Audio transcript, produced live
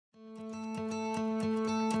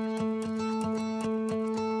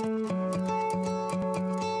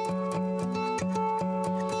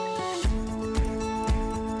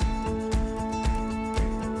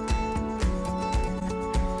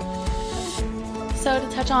So to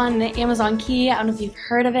touch on the Amazon Key, I don't know if you've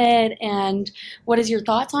heard of it, and what is your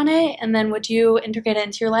thoughts on it, and then would you integrate it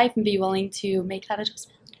into your life and be willing to make that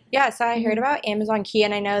adjustment? Yeah, so I heard about Amazon Key,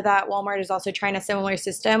 and I know that Walmart is also trying a similar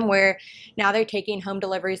system where now they're taking home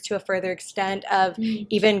deliveries to a further extent of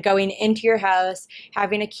even going into your house,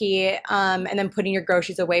 having a key, and then putting your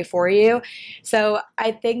groceries away for you. So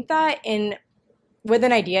I think that with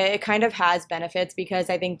an idea, it kind of has benefits because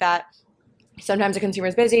I think that sometimes a consumer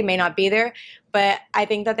is busy, may not be there, but I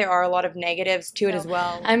think that there are a lot of negatives to it as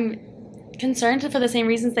well. I'm concerned for the same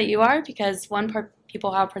reasons that you are, because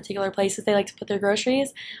people have particular places they like to put their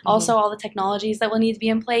groceries. Also, all the technologies that will need to be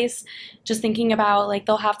in place. Just thinking about, like,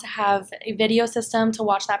 they'll have to have a video system to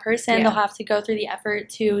watch that person. They'll have to go through the effort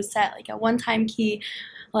to set like a one-time key,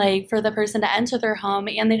 like for the person to enter their home,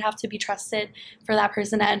 and they'd have to be trusted for that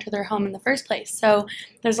person to enter their home in the first place. So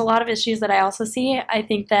there's a lot of issues that I also see. I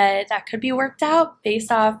think that that could be worked out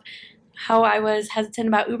based off how I was hesitant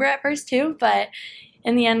about Uber at first too, but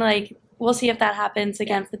in the end, like, we'll see if that happens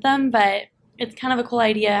again with them, but it's kind of a cool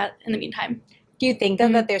idea in the meantime. Do you think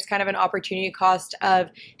that there's kind of an opportunity cost of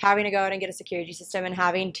having to go out and get a security system and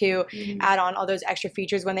having to add on all those extra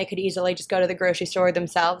features when they could easily just go to the grocery store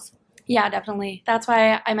themselves? Yeah, definitely. That's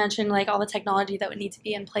why I mentioned like all the technology that would need to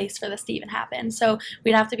be in place for this to even happen. So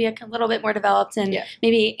we'd have to be a little bit more developed, and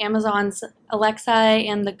maybe Amazon's Alexa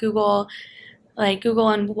and the Google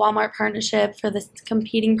and Walmart partnership for this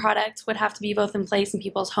competing product would have to be both in place in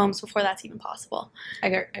people's homes before that's even possible. I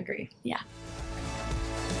agree. Yeah.